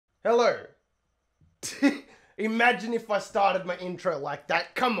Hello. Imagine if I started my intro like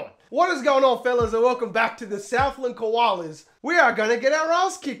that. Come on. What is going on, fellas, and welcome back to the Southland Koalas. We are going to get our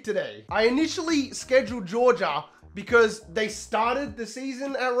ass kicked today. I initially scheduled Georgia because they started the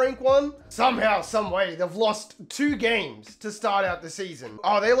season at rank 1. Somehow, some way, they've lost 2 games to start out the season.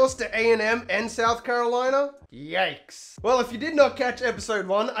 Oh, they lost to A&M and South Carolina? Yikes. Well, if you did not catch episode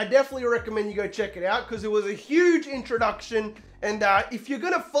 1, I definitely recommend you go check it out because it was a huge introduction. And if you're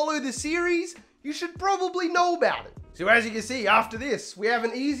going to follow the series, you should probably know about it. So as you can see, after this, we have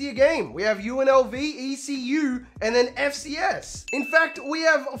an easier game. We have UNLV, ECU, and then FCS. In fact, we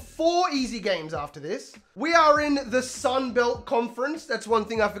have 4 easy games after this. We are in the Sun Belt Conference. That's one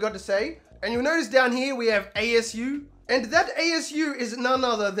thing I forgot to say. And you'll notice down here, we have ASU. And that ASU is none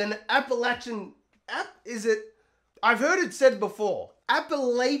other than Appalachian... I've heard it said before.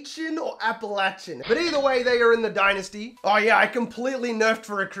 Appalachian or Appalachian. But either way, they are in the Dynasty. Oh yeah, I completely nerfed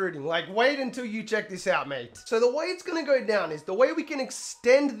for recruiting. Like, wait until you check this out, mate. So the way it's gonna go down is, the way we can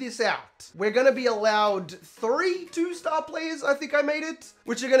extend this out, we're gonna be allowed 3 2-star players, I think I made it,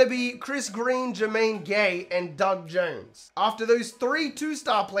 which are gonna be Chris Green, Jermaine Gay, and Doug Jones. After those 3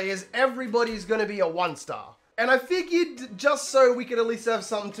 2-star players, everybody's gonna be a 1-star. And I figured, just so we could at least have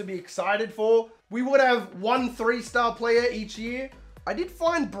something to be excited for, we would have 1 3-star player each year. I did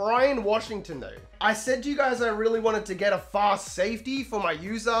find Brian Washington though. I said to you guys I really wanted to get a fast safety for my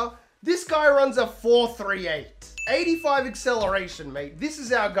user. This guy runs a 4.38. 85 acceleration, mate. This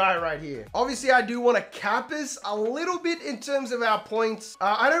is our guy right here. Obviously, I do want to cap us a little bit in terms of our points.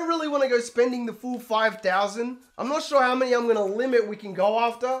 I don't really want to go spending the full 5,000. I'm not sure how many I'm going to limit we can go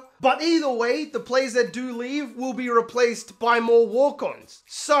after. But either way, the players that do leave will be replaced by more walk-ons.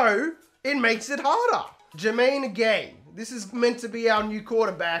 So, it makes it harder. Jermaine Gay. This is meant to be our new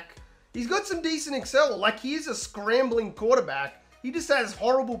quarterback. He's got some decent excel. Like, he is a scrambling quarterback. He just has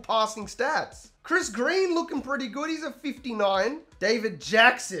horrible passing stats. Chris Green looking pretty good. He's a 59. David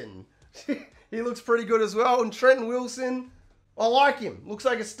Jackson. He looks pretty good as well. And Trenton Wilson. I like him. Looks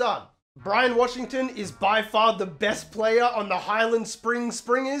like a stud. Brian Washington is by far the best player on the Highland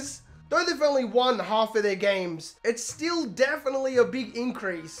Springers. Though they've only won half of their games, it's still definitely a big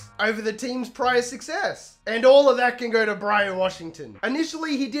increase over the team's prior success. And all of that can go to Brian Washington.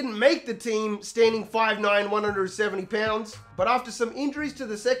 Initially, he didn't make the team, standing 5'9", 170 pounds, but after some injuries to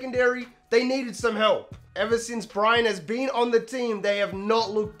the secondary, they needed some help. Ever since Brian has been on the team, they have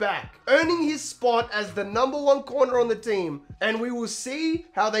not looked back, earning his spot as the #1 corner on the team, and we will see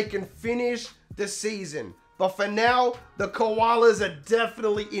how they can finish the season. But for now, the Koalas are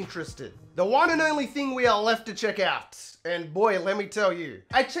definitely interested. The one and only thing we are left to check out. And boy, let me tell you,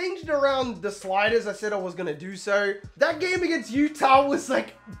 I changed around the sliders. I said I was gonna do so. That game against Utah was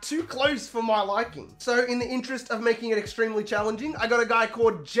like too close for my liking. So in the interest of making it extremely challenging, I got a guy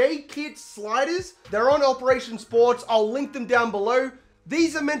called J-Kit Sliders. They're on Operation Sports. I'll link them down below.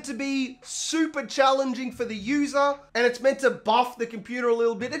 These are meant to be super challenging for the user, and it's meant to buff the computer a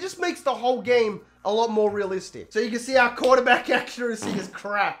little bit. It just makes the whole game a lot more realistic. So you can see our quarterback accuracy is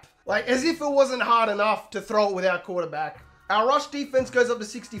crap. Like, as if it wasn't hard enough to throw it with our quarterback. Our rush defense goes up to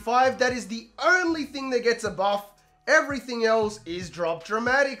 65. That is the only thing that gets a buff. Everything else is dropped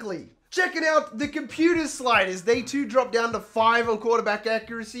dramatically. Checking out the computer sliders. They too drop down to 5 on quarterback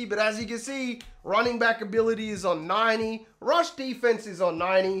accuracy, but as you can see, running back ability is on 90. Rush defense is on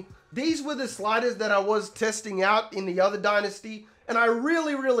 90. These were the sliders that I was testing out in the other dynasty, and I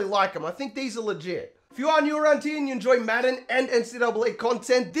really, really like them. I think these are legit. If you are new around here and you enjoy Madden and NCAA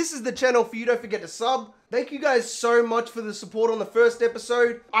content, this is the channel for you. Don't forget to sub. Thank you guys so much for the support on the first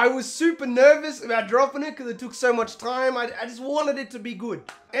episode. I was super nervous about dropping it because it took so much time. I just wanted it to be good.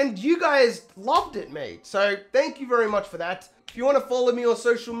 And you guys loved it, mate. So thank you very much for that. If you want to follow me on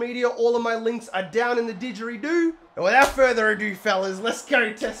social media, all of my links are down in the didgeridoo. And without further ado, fellas, let's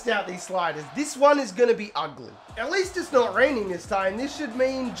go test out these sliders. This one is going to be ugly. At least it's not raining this time. This should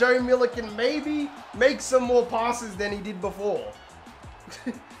mean Joe Miller can maybe make some more passes than he did before.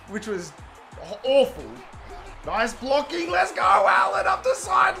 Which was awful. Nice blocking. Let's go, Allen, up the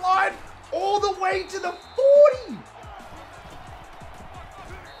sideline. All the way to the 40.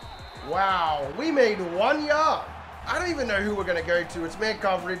 Wow, we made 1 yard. I don't even know who we're going to go to. It's man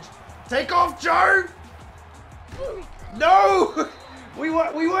coverage. Take off, Joe. No. We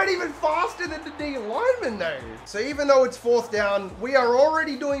weren't even faster than the D lineman though. So even though it's 4th down, we are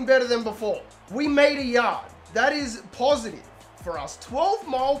already doing better than before. We made a yard. That is positive for us. 12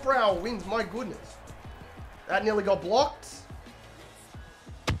 mile/hour winds, my goodness. That nearly got blocked.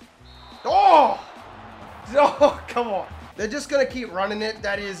 Oh, come on. They're just going to keep running it.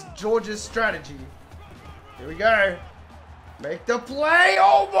 That is Georgia's strategy. Here we go. Make the play.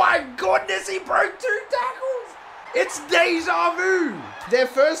 Oh my goodness, he broke 2 tackles. It's deja vu. Their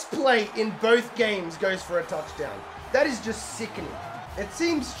first play in both games goes for a touchdown. That is just sickening. It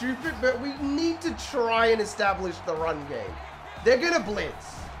seems stupid, but we need to try and establish the run game. They're going to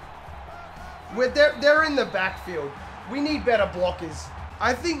blitz. They're in the backfield. We need better blockers.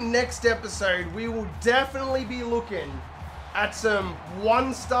 I think next episode, we will definitely be looking at some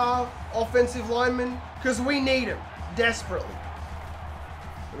 1-star offensive linemen because we need them desperately.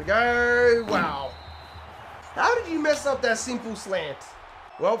 Here we go. Wow. How did you mess up that simple slant?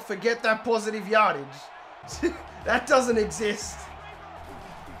 Well, forget that positive yardage. That doesn't exist.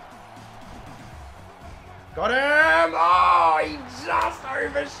 Got him! Oh, he just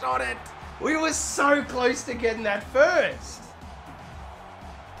overshot it. We were so close to getting that first.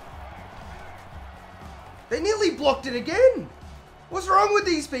 They nearly blocked it again. What's wrong with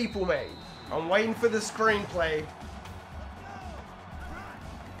these people, mate? I'm waiting for the screenplay.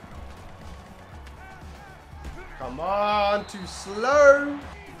 Come on, too slow.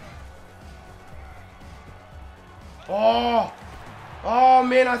 Oh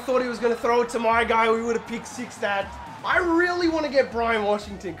man, I thought he was going to throw it to my guy. We would have picked 6 that. I really want to get Brian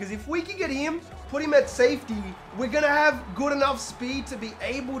Washington because if we can get him, put him at safety, we're going to have good enough speed to be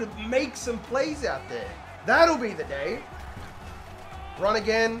able to make some plays out there. That'll be the day. Run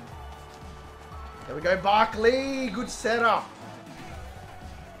again. There we go, Barkley. Good setup.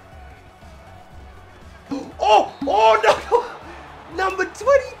 Oh no! Number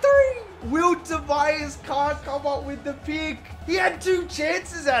 23! Will Tobias can't come up with the pick. He had 2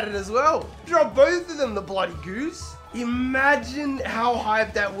 chances at it as well. Dropped both of them, the bloody goose. Imagine how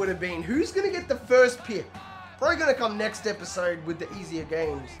hyped that would have been. Who's going to get the first pick? Probably going to come next episode with the easier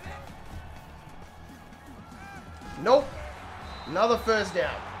games. Nope. Another first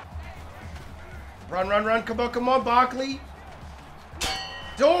down. Run, run, run. Come on, Barkley.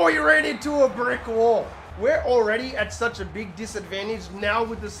 Oh, he ran into a brick wall. We're already at such a big disadvantage now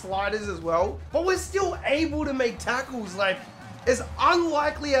with the sliders as well. But we're still able to make tackles. Like, as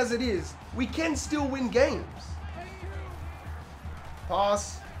unlikely as it is, we can still win games.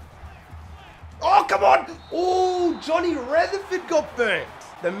 Pass. Oh, come on. Oh, Johnny Retherford got burnt.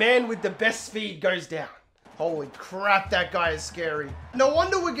 The man with the best speed goes down. Holy crap, that guy is scary. No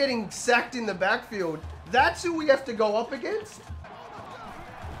wonder we're getting sacked in the backfield. That's who we have to go up against?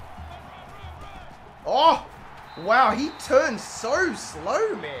 Oh, wow, he turns so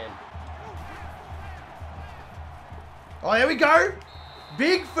slow, man. Oh, there we go.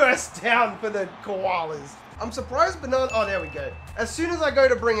 Big first down for the Koalas. I'm surprised Banana... Oh, there we go. As soon as I go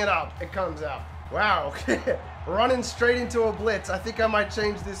to bring it up, it comes out. Wow. Running straight into a blitz. I think I might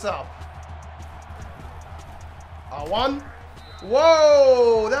change this up. R1.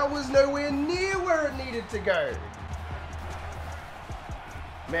 Whoa, that was nowhere near where it needed to go.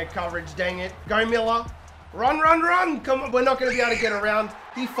 Man coverage, dang it. Go Miller. Run, run, run. Come on, we're not going to be able to get around.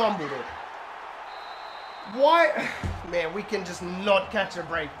 He fumbled it. Why? Man, we can just not catch a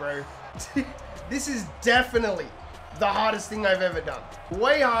break, bro. This is definitely the hardest thing I've ever done.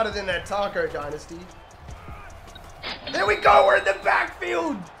 Way harder than that Taco Dynasty. There we go. We're in the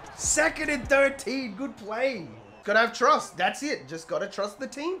backfield. 2nd and 13. Good play. Gotta have trust. That's it. Just gotta trust the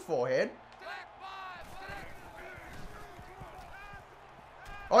team, forehead.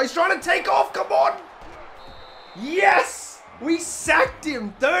 Oh, he's trying to take off. Come on. Yes. We sacked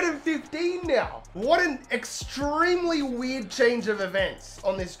him. 3rd and 15 now. What an extremely weird change of events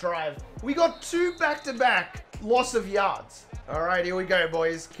on this drive. We got 2 back-to-back loss of yards. All right, here we go,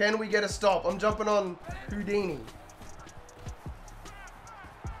 boys. Can we get a stop? I'm jumping on Houdini.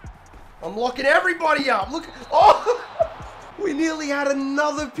 I'm locking everybody up. Look. Oh, we nearly had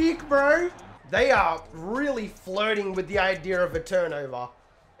another pick, bro. They are really flirting with the idea of a turnover.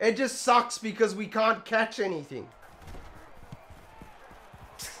 It just sucks because we can't catch anything.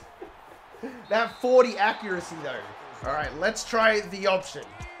 That 40 accuracy, though. All right, let's try the option.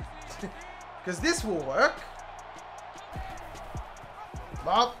 Because this will work.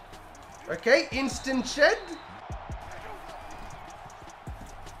 Up. Okay, instant shed.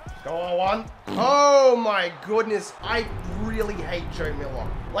 Go on. Oh my goodness. I really hate Joe Miller.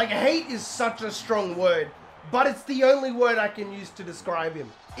 Like, hate is such a strong word, but it's the only word I can use to describe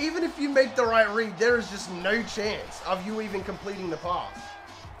him. Even if you make the right read, there is just no chance of you even completing the pass.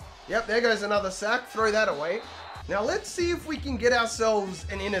 Yep, there goes another sack. Throw that away. Now let's see if we can get ourselves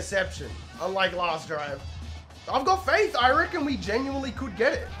an interception, unlike last drive. I've got faith. I reckon we genuinely could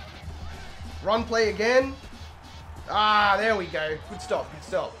get it. Run play again. Ah, there we go. Good stop, good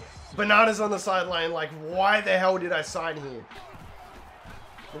stop. Bananas on the sideline, like, why the hell did I sign here?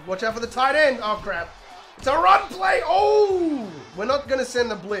 Watch out for the tight end. Oh, crap. It's a run play. Oh, we're not going to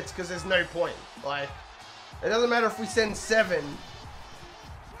send the blitz because there's no point. Like, it doesn't matter if we send 7.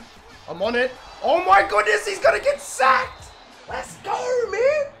 I'm on it. Oh my goodness, he's going to get sacked. Let's go,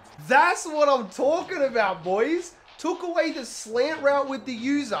 man. That's what I'm talking about, boys. Took away the slant route with the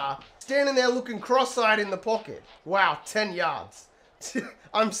user, standing there looking cross-eyed in the pocket. Wow, 10 yards.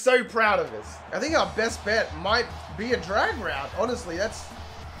 I'm so proud of us. I think our best bet might be a drag route. Honestly, that's...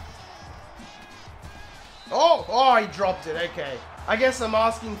 Oh, he dropped it. Okay. I guess I'm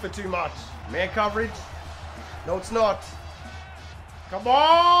asking for too much. Man coverage. No, it's not. Come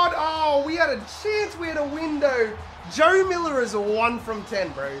on. Oh, we had a chance. We had a window. Joe Miller is a 1 from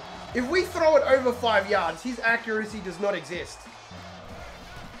 10, bro. If we throw it over 5 yards, his accuracy does not exist.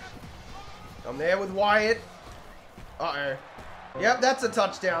 I'm there with Wyatt. Uh-oh. Yep, that's a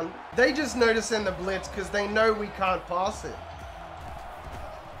touchdown. They just know to send the blitz because they know we can't pass it.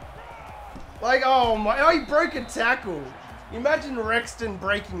 Like, oh my, oh, he broke a tackle. Imagine Rexton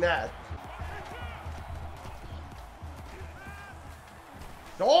breaking that.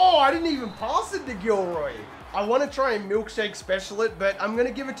 Oh, I didn't even pass it to Gilroy. I want to try and milkshake special it, but I'm going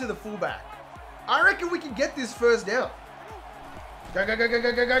to give it to the fullback. I reckon we can get this first down. Go, go, go, go,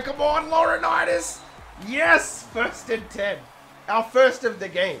 go, go, go. Come on, Laurinaitis. Yes, 1st and 10. Our first of the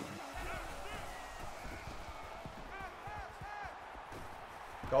game.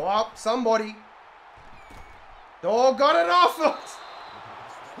 Go up, somebody. Oh, got it off.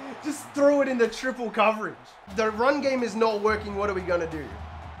 Just threw it in the triple coverage. The run game is not working. What are we going to do?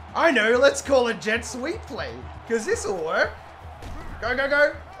 I know, let's call it jet sweep play, because this will work. Go, go,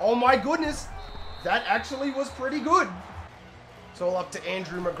 go. Oh my goodness. That actually was pretty good. It's all up to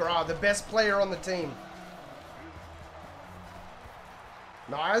Andrew McGrath, the best player on the team.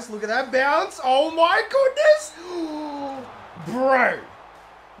 Nice, look at that bounce. Oh my goodness. Bro,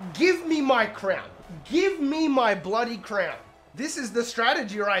 give me my crown. Give me my bloody crown. This is the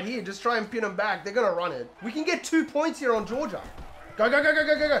strategy right here. Just try and pin them back. They're going to run it. We can get 2 points here on Georgia. Go, go, go, go,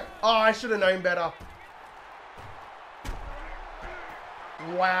 go, go, go. Oh, I should have known better.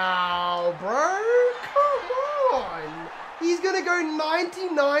 Wow, bro. Come on. He's going to go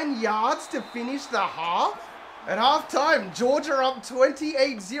 99 yards to finish the half. At halftime, Georgia up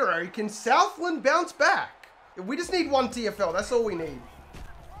 28-0. Can Southland bounce back? We just need 1 TFL. That's all we need.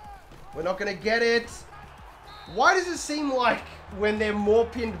 We're not going to get it. Why does it seem like when they're more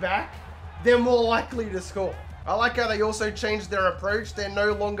pinned back, they're more likely to score? I like how they also changed their approach. They're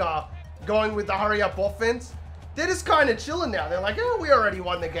no longer going with the hurry-up offense. They're just kind of chilling now. They're like, oh, we already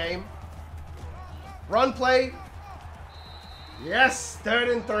won the game. Run play. Yes,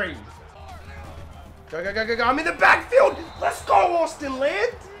 3rd and 3. Go, go, go, go, go. I'm in the backfield. Let's go, Austin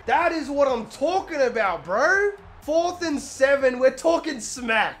Land. That is what I'm talking about, bro. 4th and 7. We're talking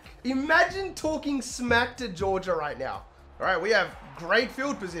smack. Imagine talking smack to Georgia right now. All right, we have great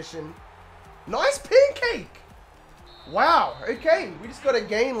field position. Nice pancake. Wow, okay. We just got to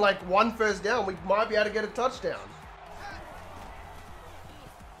gain like 1 first down. We might be able to get a touchdown.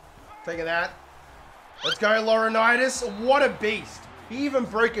 Taking that. Let's go, Laurinaitis. What a beast. He even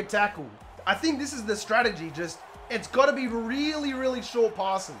broke a tackle. I think this is the strategy. Just, it's got to be really, really short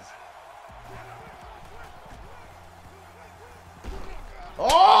passes.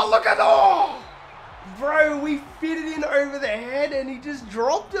 Oh, look at that. Oh, bro, we fit it in over the head and he just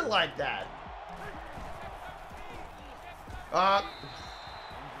dropped it like that.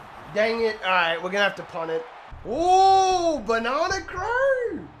 Dang it. All right, we're going to have to punt it. Oh, Banana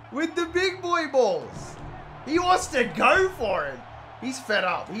Crow with the big boy balls. He wants to go for it. He's fed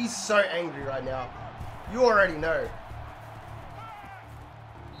up. He's so angry right now. You already know.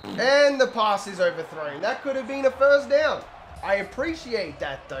 And the pass is overthrown. That could have been a first down. I appreciate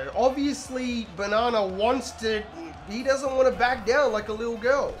that, though. Obviously, Banana wants to... He doesn't want to back down like a little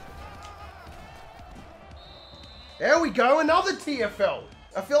girl. There we go. Another TFL.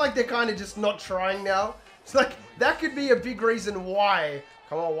 I feel like they're kind of just not trying now. It's like, that could be a big reason why.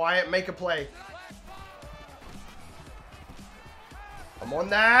 Come on, Wyatt. Make a play. I'm on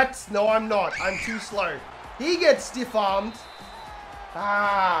that. No, I'm not. I'm too slow. He gets stiff-armed.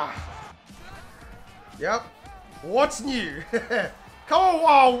 Ah. Yep. What's new? Come on,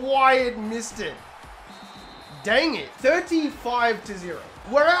 wow, Wyatt missed it. Dang it. 35-0.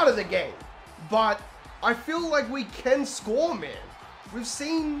 We're out of the game. But I feel like we can score, man. We've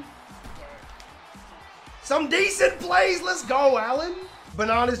seen some decent plays. Let's go, Allen.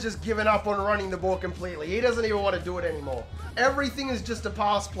 Banana's just given up on running the ball completely. He doesn't even want to do it anymore. Everything is just a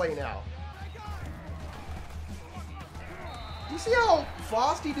pass play now. You see how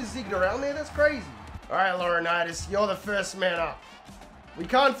fast he just zigged around there? That's crazy. All right, Laurinaitis, you're the first man up. We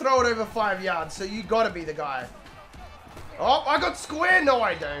can't throw it over 5 yards, so you gotta be the guy. Oh, I got square. No,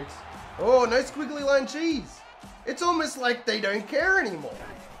 I don't. Oh, no squiggly line cheese. It's almost like they don't care anymore.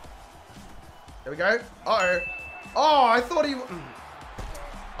 There we go. Uh-oh. Oh, I thought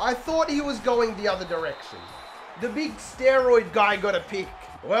he was going the other direction. The big steroid guy got a pick.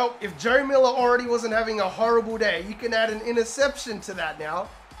 Well, if Joe Miller already wasn't having a horrible day, you can add an interception to that now.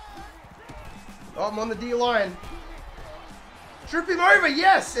 Oh, I'm on the D-line. Trip him over.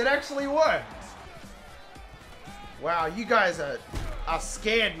 Yes, it actually worked. Wow, you guys are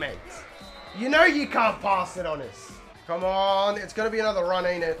scared, mates. You know you can't pass it on us. Come on. It's going to be another run,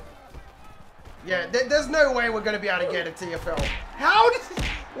 ain't it? Yeah, there's no way we're going to be able to get a TFL. How did...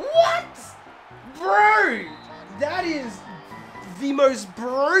 What? Bro, that is the most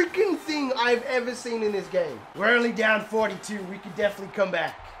broken thing I've ever seen in this game. We're only down 42. We could definitely come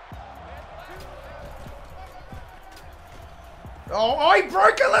back. Oh, he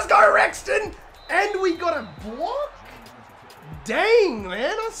broke it. Let's go, Rexton. And we got a block? Dang,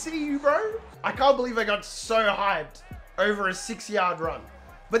 man. I see you, bro. I can't believe I got so hyped over a 6-yard run.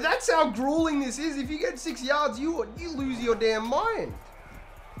 But that's how grueling this is. If you get 6 yards, you lose your damn mind.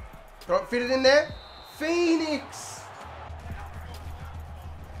 Fit it in there. Phoenix.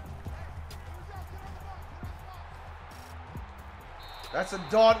 That's a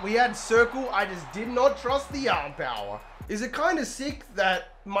dot. We had circle. I just did not trust the arm power. Is it kind of sick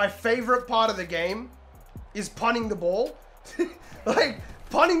that my favorite part of the game is punting the ball? Like,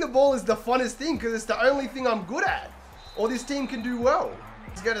 punting the ball is the funnest thing because it's the only thing I'm good at. Or this team can do well.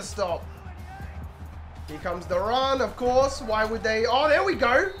 Let's get a stop. Here comes the run, of course. Why would they? Oh, there we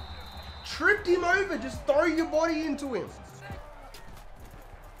go. Tripped him over. Just throw your body into him.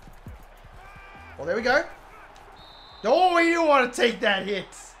 Well, there we go. Oh, he didn't want to take that hit.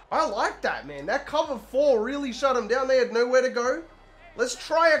 I like that, man. That cover 4 really shut him down. They had nowhere to go. Let's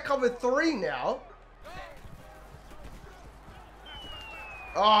try a cover 3 now.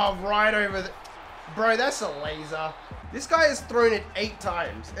 Oh, right over the... Bro, that's a laser. This guy has thrown it 8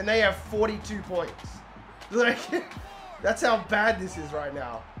 times, and they have 42 points. Like, that's how bad this is right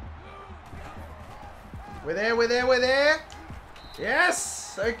now. We're there, we're there, we're there.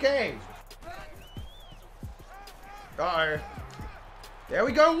 Yes! Okay. Uh-oh. There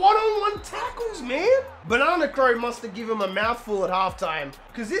we go. One-on-one tackles, man. Banana Crow must have given him a mouthful at halftime.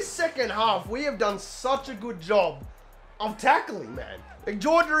 Because this second half, we have done such a good job of tackling, man. Like,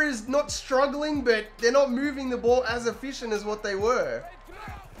 Georgia is not struggling, but they're not moving the ball as efficient as what they were.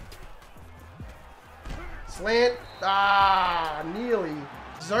 Slant. Ah, nearly.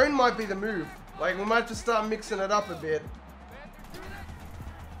 Zone might be the move. Like, we might just start mixing it up a bit.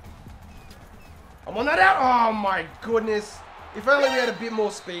 I'm on that out. Oh, my goodness. If only we had a bit more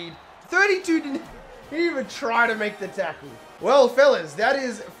speed. 32 didn't even try to make the tackle. Well, fellas, that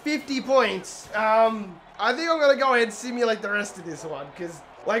is 50 points. I think I'm going to go ahead and simulate the rest of this one. Because,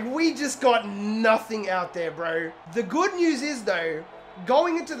 like, we just got nothing out there, bro. The good news is, though,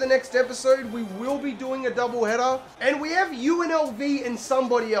 going into the next episode, we will be doing a doubleheader. And we have UNLV and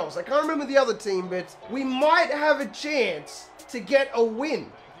somebody else. I can't remember the other team, but we might have a chance to get a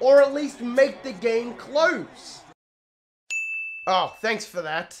win. Or at least make the game close. Oh, thanks for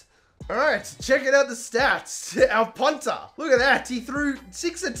that. All right, checking out the stats. Our punter. Look at that. He threw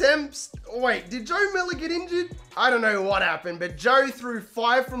 6 attempts. Oh, wait, did Joe Miller get injured? I don't know what happened, but Joe threw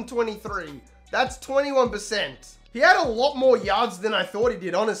 5 from 23. That's 21%. He had a lot more yards than I thought he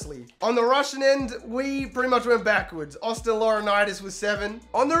did, honestly. On the rushing end, we pretty much went backwards. Austin Laurinaitis was 7.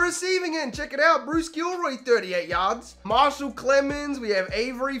 On the receiving end, check it out. Bruce Gilroy, 38 yards. Marshall Clemens, we have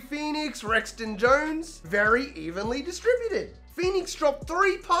Avery Phoenix, Rexton Jones. Very evenly distributed. Phoenix dropped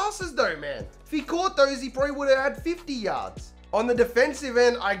 3 passes though, man. If he caught those, he probably would have had 50 yards. On the defensive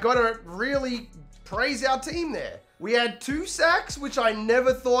end, I gotta really praise our team there. We had 2 sacks, which I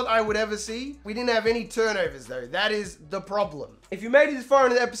never thought I would ever see. We didn't have any turnovers though. That is the problem. If you made it this far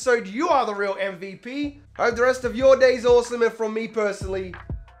in the episode, you are the real MVP. Hope the rest of your day is awesome. And from me personally,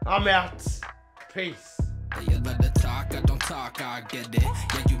 I'm out. Peace. You let the talk, I don't talk, I get it.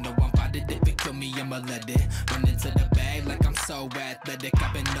 Yeah, you know I'm about it. If it kill me, I'ma let it. Run into the bag like I'm so athletic.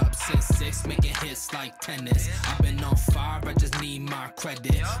 I've been up since 6, making hits like tennis. I've been on fire, I just need my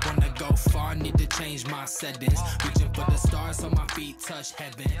credit. Wanna go far, need to change my settings. Reaching for the stars so my feet touch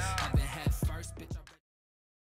heaven. Haven't had